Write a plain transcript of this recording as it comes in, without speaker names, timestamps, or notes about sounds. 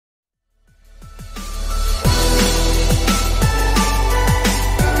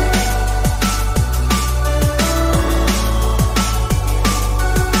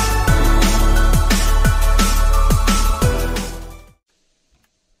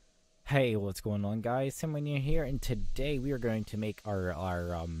Hey, what's going on, guys? Simon here, and today we are going to make our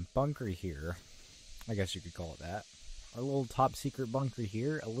bunker here. I guess you could call it that. Our little top secret bunker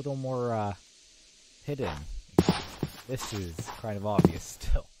here, a little more hidden. This is kind of obvious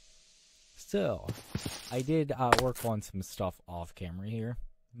still. I did work on some stuff off camera here,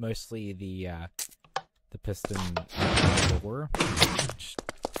 mostly the piston door, which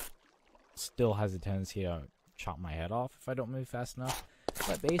still has a tendency to chop my head off if I don't move fast enough.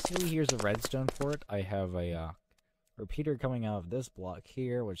 But basically, here's a redstone for it. I have a repeater coming out of this block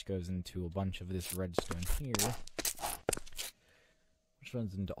here, which goes into a bunch of this redstone here, which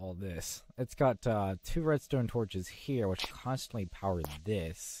runs into all this. It's got 2 redstone torches here, which constantly power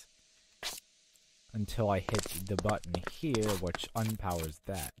this until I hit the button here, which unpowers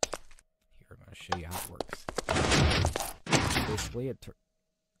that. Here, I'm going to show you how it works. Basically, it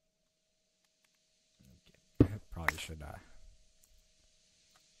probably should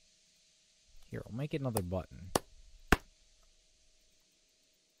here, I'll make another button.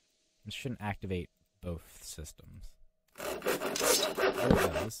 This shouldn't activate both systems. What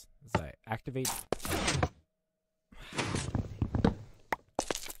it does is I activate...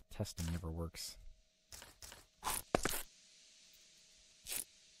 Testing never works.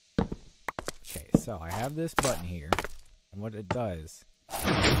 Okay, so I have this button here, and what it does,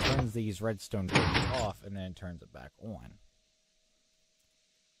 it turns these redstone torches off, and then it turns it back on.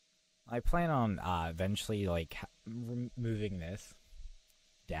 I plan on eventually like moving this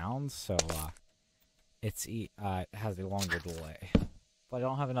down so it has a longer delay. But I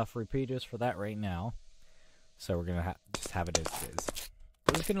don't have enough repeaters for that right now, so we're gonna just have it as is.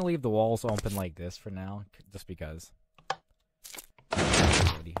 We're just gonna leave the walls open like this for now, just because.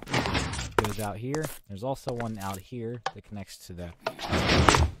 Goes out here. There's also one out here that connects to the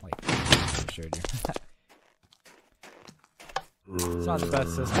like I showed you. It's not the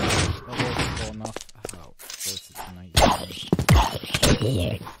best system. Not workable enough. Oh, this is nice.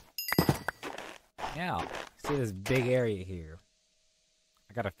 Yeah, see this big area here.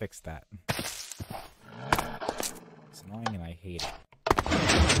 I gotta fix that. It's annoying and I hate it.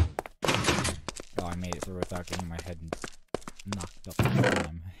 Oh, I made it through without getting my head knocked up all the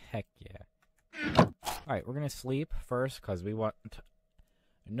time. Heck yeah. Alright, we're gonna sleep first, because we want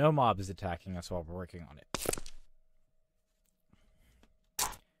no mobs attacking us while we're working on it.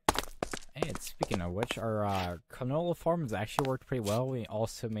 And speaking of which, our canola farm has actually worked pretty well. We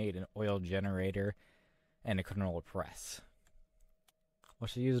also made an oil generator and a canola press.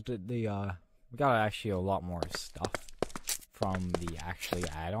 Which we used we got actually a lot more stuff from the actually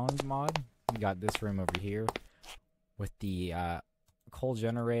add-ons mod. We got this room over here with the coal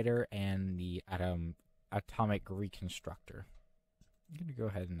generator and the atomic reconstructor. I'm gonna go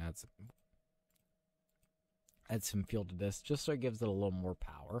ahead and add some fuel to this just so it gives it a little more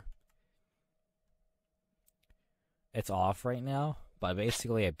power. It's off right now, but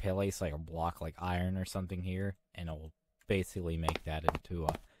basically I place like a block like iron or something here, and it will basically make that into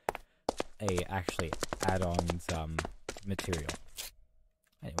a actually add-ons material.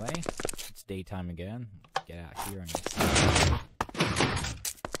 Anyway, it's daytime again. Get out here and get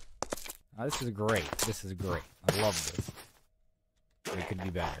this is great. This is great. I love this. It could be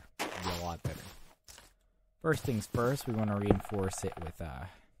better. It could be a lot better. First things first, we want to reinforce it with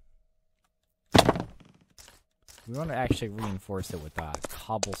we want to actually reinforce it with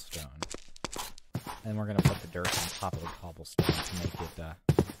cobblestone. And we're going to put the dirt on top of the cobblestone to make it,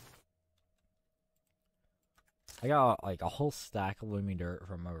 I got like a whole stack of loomy dirt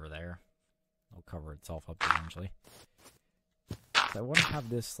from over there. It'll cover itself up eventually. So I want to have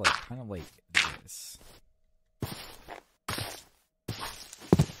this like kind of like this.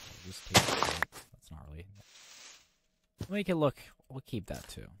 Just take that. That's not really... Make it look... We'll keep that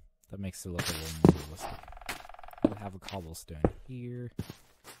too. That makes it look a little more realistic. We'll have a cobblestone here.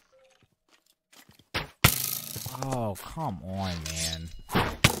 Oh, come on, man.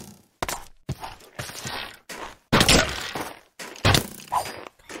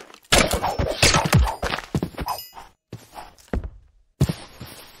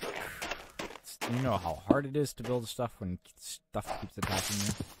 You know how hard it is to build stuff when stuff keeps attacking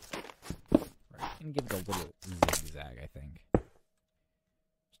you? Right, I'm gonna give it a little zigzag, I think.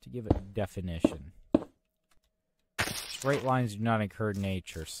 Just to give it definition. Straight lines do not occur in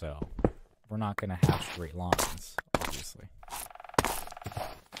nature, so we're not going to have straight lines, obviously.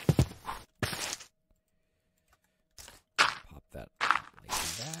 Pop that like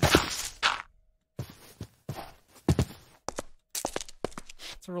that.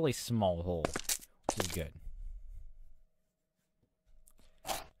 It's a really small hole, which is good.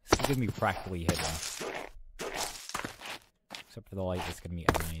 This is going to be practically hidden. Except for the light that's going to be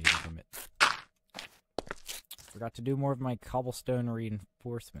emanating from it. Forgot to do more of my cobblestone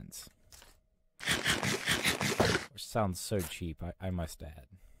reinforcements. Which sounds so cheap, I must add.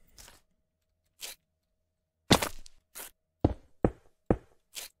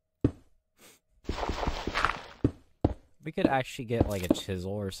 We could actually get like a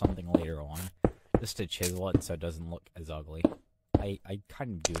chisel or something later on. Just to chisel it so it doesn't look as ugly. I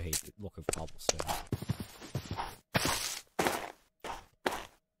kind of do hate the look of cobblestone.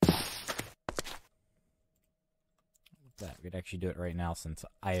 That we could actually do it right now since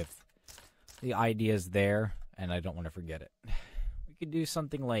I have the ideas there and I don't want to forget it. We could do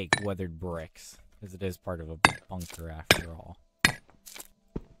something like weathered bricks because it is part of a bunker after all.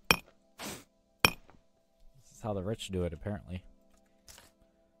 This is how the rich do it apparently.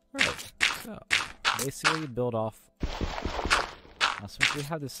 Alright, so basically build off. Now since we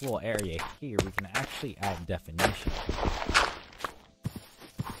have this little area here, we can actually add definition.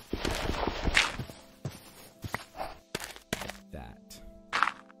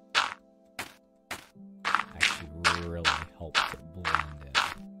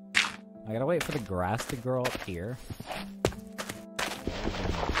 I gotta wait for the grass to grow up here.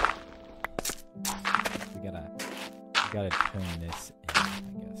 We gotta tune this in, I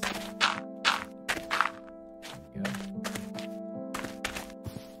guess. There we go.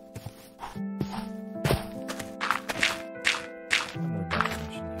 More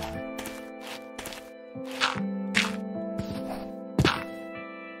definition here.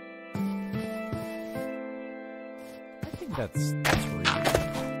 I think that's reasonable.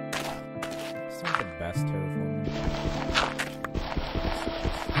 Not the best terraforming.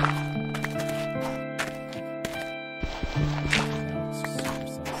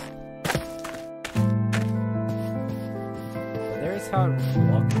 But there's how it would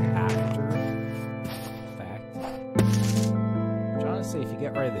look after the fact. Which honestly, if you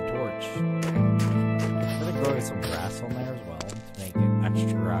get rid of the torch, I'm gonna grow some grass on there as well to make it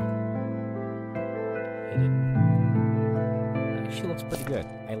extra hidden. It actually looks pretty good.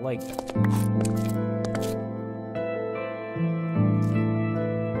 I like that.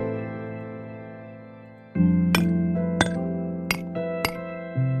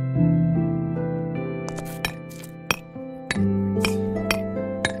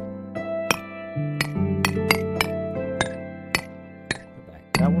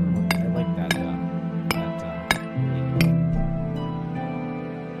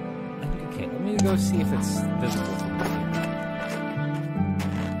 Okay, let me go see if it's visible from here.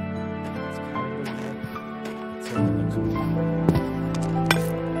 We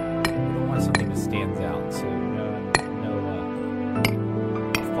don't want something that stands out, so no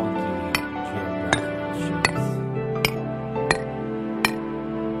funky geographical shapes.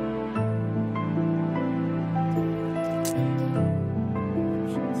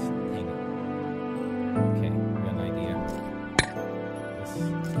 Okay, we got an idea.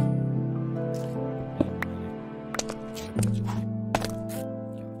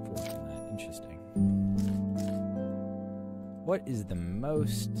 Interesting. What is the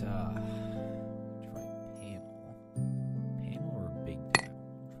most, try panel? Panel or big tile?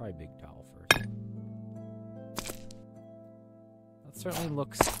 Try big tile first. That certainly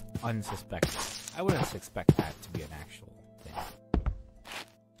looks unsuspected. I wouldn't expect that to be an actual thing.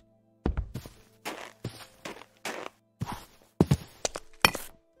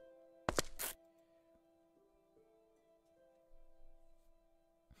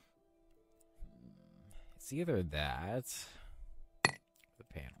 It's either that... the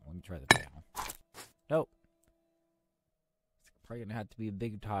panel. Let me try the panel. Nope. It's probably gonna have to be a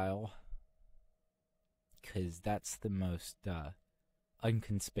big tile. Because that's the most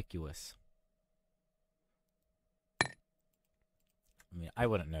unconspicuous. I mean, I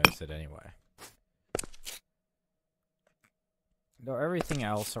wouldn't notice it anyway. Though everything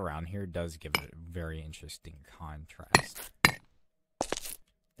else around here does give it a very interesting contrast.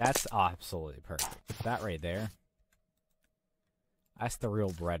 That's absolutely perfect. That right there. That's the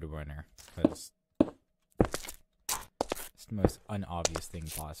real breadwinner, because it's the most unobvious thing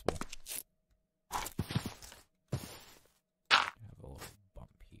possible. Have a little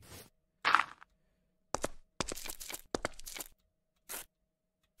bump here.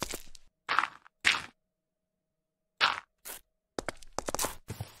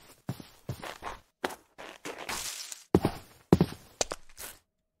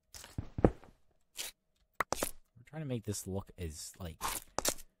 Trying to make this look as, like,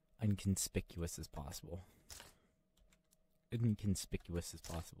 inconspicuous as possible. Inconspicuous as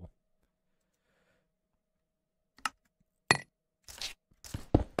possible.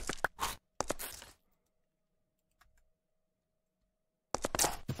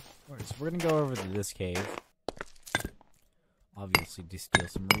 Alright, so we're gonna go over to this cave. Obviously, to steal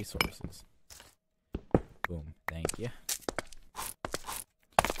some resources. Boom. Thank you.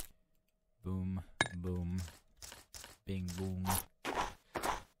 Boom. Boom. Bing. Boom.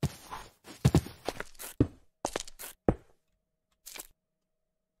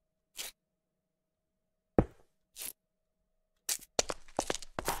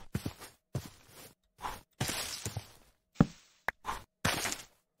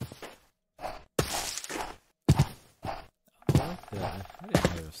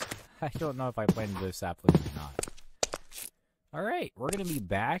 I don't know if I planted those saplings or not. Alright, we're gonna be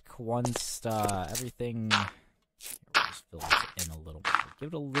back once everything... Here, we'll just fill it in a little more. Give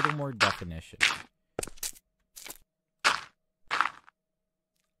it a little more definition. I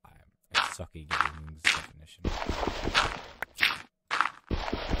suck at giving things definition.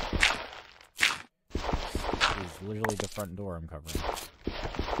 This is literally the front door I'm covering.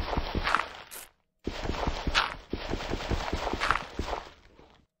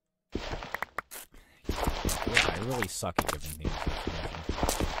 I really suck at giving things definition.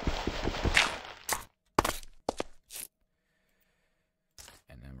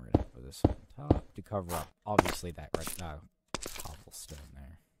 And then we're gonna put this on top to cover up, obviously, that cobblestone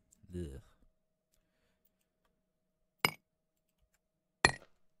there. Ugh.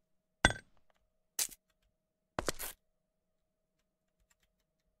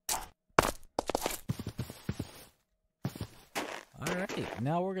 Alright,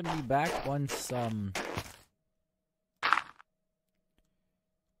 now we're gonna be back once,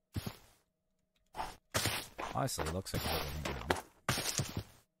 honestly, it looks like everything now.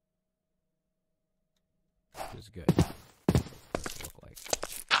 Which is good. What does it look like?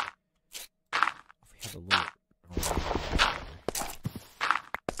 If we have a little...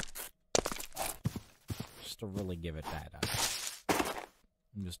 just to really give it that,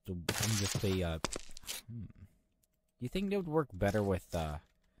 I'm just a, Do you think it would work better with, dirt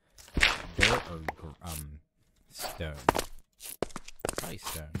or, stone? Probably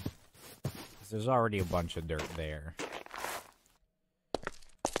stone. Because there's already a bunch of dirt there.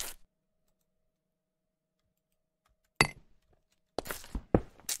 Okay,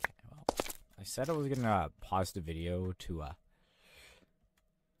 well, I said I was gonna, pause the video to, I'm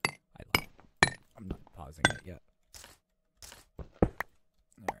not pausing it yet.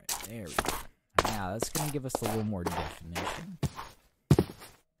 Alright, there we go. Now, that's going to give us a little more definition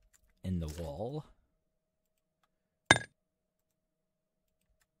in the wall.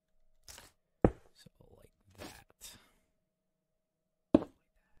 So, like that.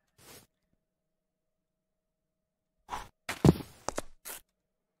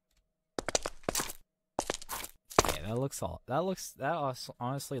 Yeah, that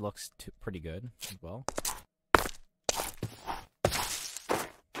honestly looks pretty good as well.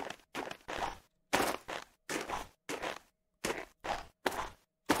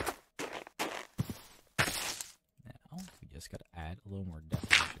 Got to add a little more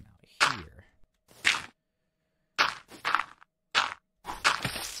definition out here.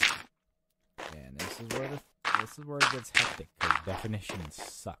 And this is where it gets hectic because definition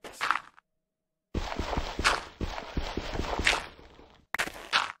sucks.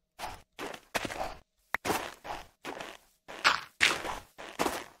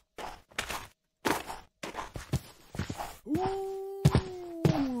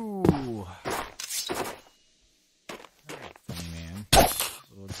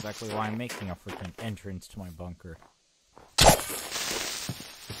 Exactly why I'm making a freaking entrance to my bunker.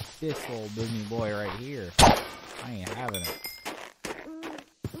 This little Disney boy right here. I ain't having it.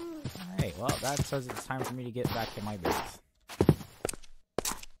 Alright, well, that says it's time for me to get back to my base.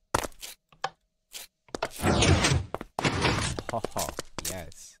 Oh,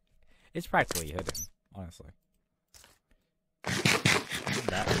 yes. It's practically hidden, honestly. What's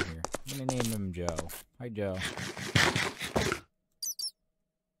that one here? I'm gonna name him Joe. Hi, Joe.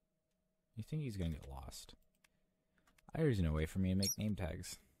 You think he's gonna get lost? There's no way for me to make name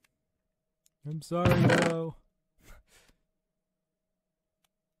tags. I'm sorry, Joe.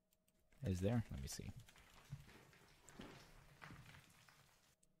 Is there? Let me see.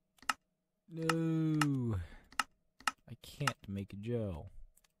 No, I can't make a Joe.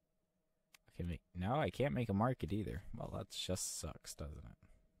 No, I can't make a Market either. Well, that just sucks, doesn't it?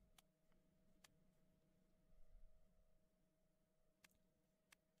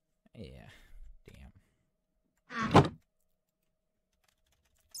 Yeah, damn.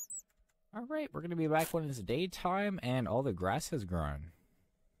 Alright, we're gonna be back when it's daytime and all the grass has grown.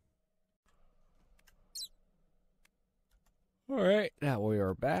 Alright, now we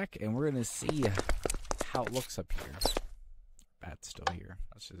are back and we're gonna see how it looks up here. bat's still here.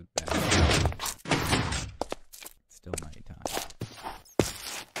 That's just bad. Still nighttime.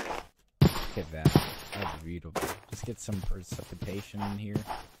 Look at that. That's beautiful. Just get some precipitation in here.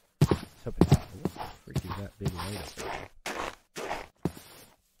 What the frick is that big light up there?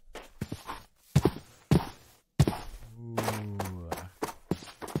 Ooh.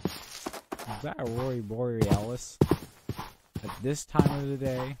 Is that Aurora Borealis? At this time of the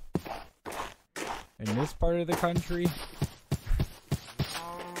day? In this part of the country? It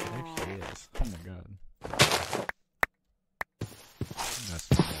actually is. Oh my god. That's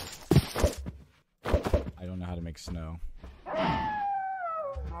the best. I don't know how to make snow.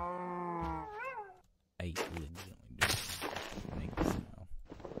 I legitimately do make snow.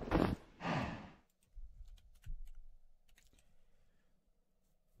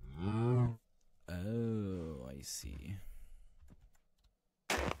 Oh, I see.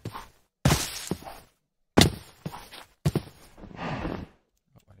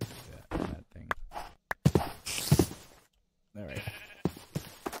 What is that thing? Alright.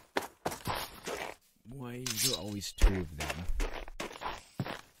 Why is there always two of them?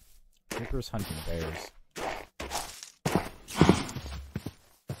 Ripper's hunting bears.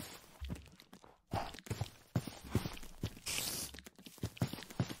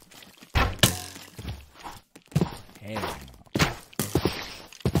 Hell no.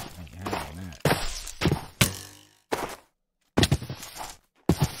 Ain't having that.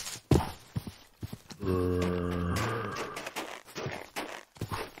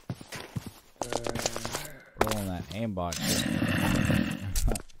 Rolling that aimbot shit.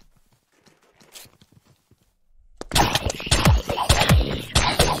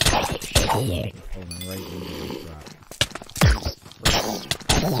 Right into the drop.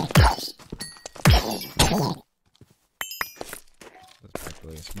 That's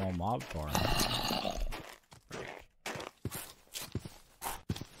practically a small mob farm.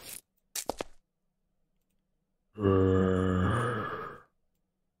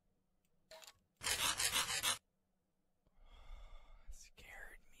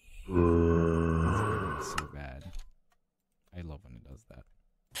 Scared me. So bad. I love when it does that.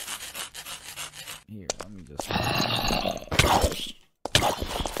 Here, let me just.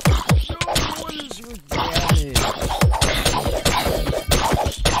 What is your damage?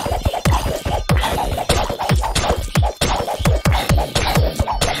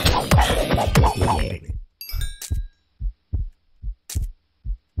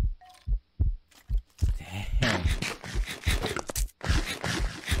 Damn.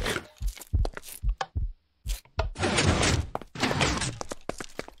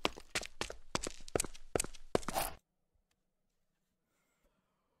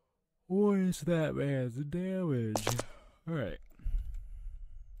 What is that man's damage? Alright.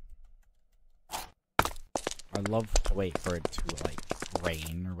 I love to wait for it to, like,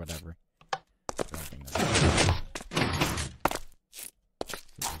 rain or whatever. I don't think that's good.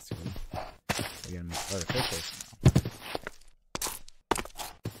 We're gonna make artificials now.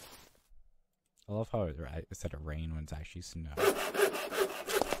 I love how instead of rain when it's actually snow.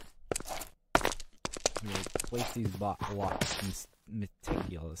 You place these blocks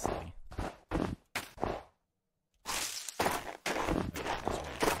meticulously.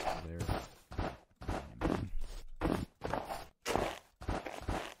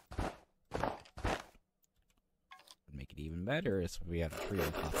 Would make it even better if we had a tree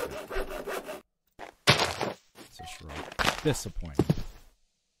on top of it. It's a shrub. Disappointing.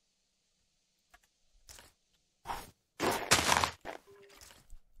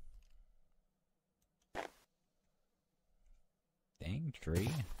 Dang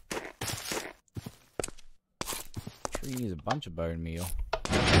tree. Tree needs a bunch of bone meal.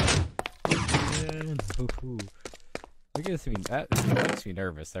 That makes me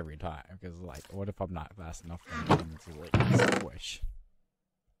nervous every time because, like, what if I'm not fast enough for them to like squish?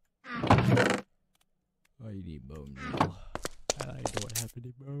 I need bone meal. I don't have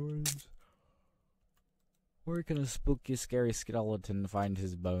any bones. Where can a spooky, scary skeleton find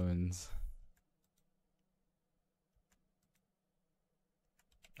his bones?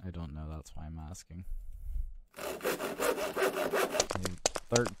 I don't know, that's why I'm asking.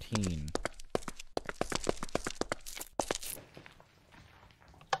 13.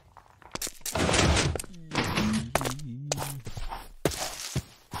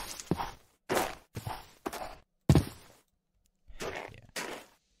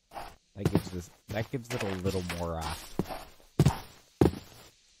 That gives it a little more,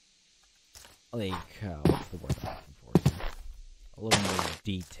 like, what's the word I'm looking for here? A little more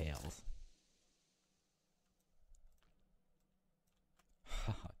details.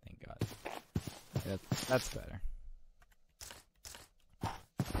 Thank God. That's better.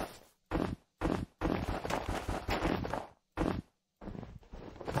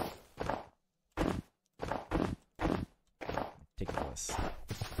 ridiculous.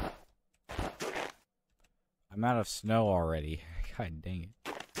 I'm out of snow already. God dang it.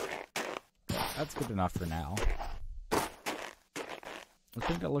 That's good enough for now. I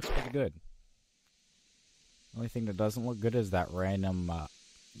think that looks pretty good. The only thing that doesn't look good is that random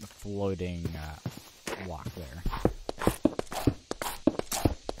floating block there.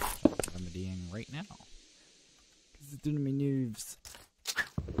 Remedying right now. Because it's doing me moves.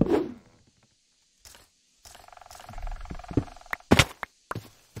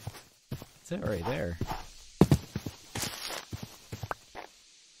 That's it right there.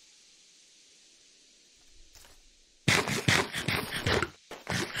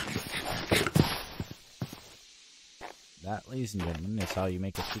 That, ladies and gentlemen, is how you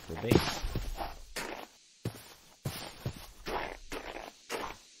make a secret base.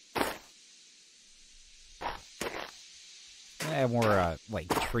 I have more, like,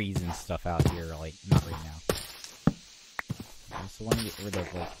 trees and stuff out here, like, not right now. I just want to get rid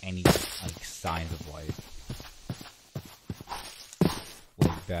of, like, any, like, signs of life.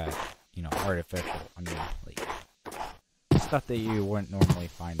 Like that, you know, artificial, I mean, like, stuff that you wouldn't normally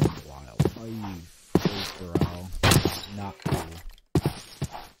find in the wild. Oh, you freak, bro. Not cool.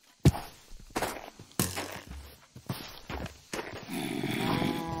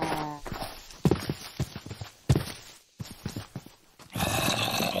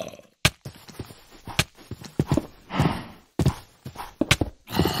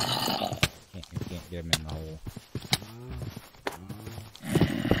 You can't get him in the hole.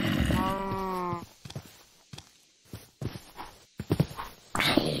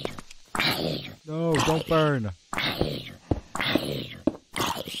 No, don't burn.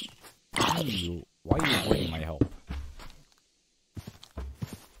 Why are you avoiding my help?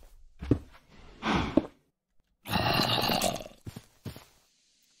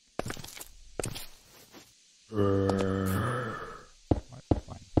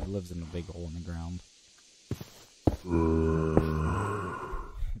 Fine. He lives in a big hole in the ground.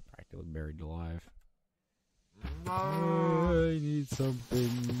 Practically buried alive. I need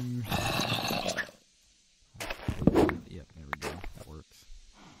something. Yep, there we go. That works.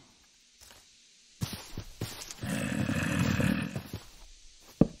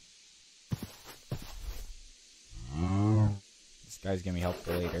 This guy's gonna be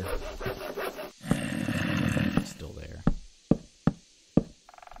helpful later. Still there.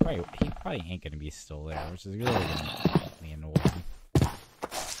 He probably ain't gonna be still there, which is really gonna make me annoyed.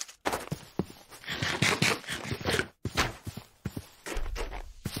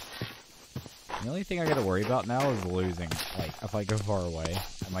 The only thing I gotta worry about now is losing. Like, if I go far away,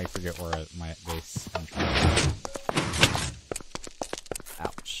 I might forget where my base entry is.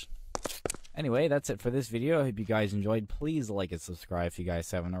 Ouch. Anyway, that's it for this video. I hope you guys enjoyed. Please like and subscribe if you guys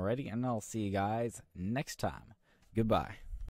haven't already, and I'll see you guys next time. Goodbye.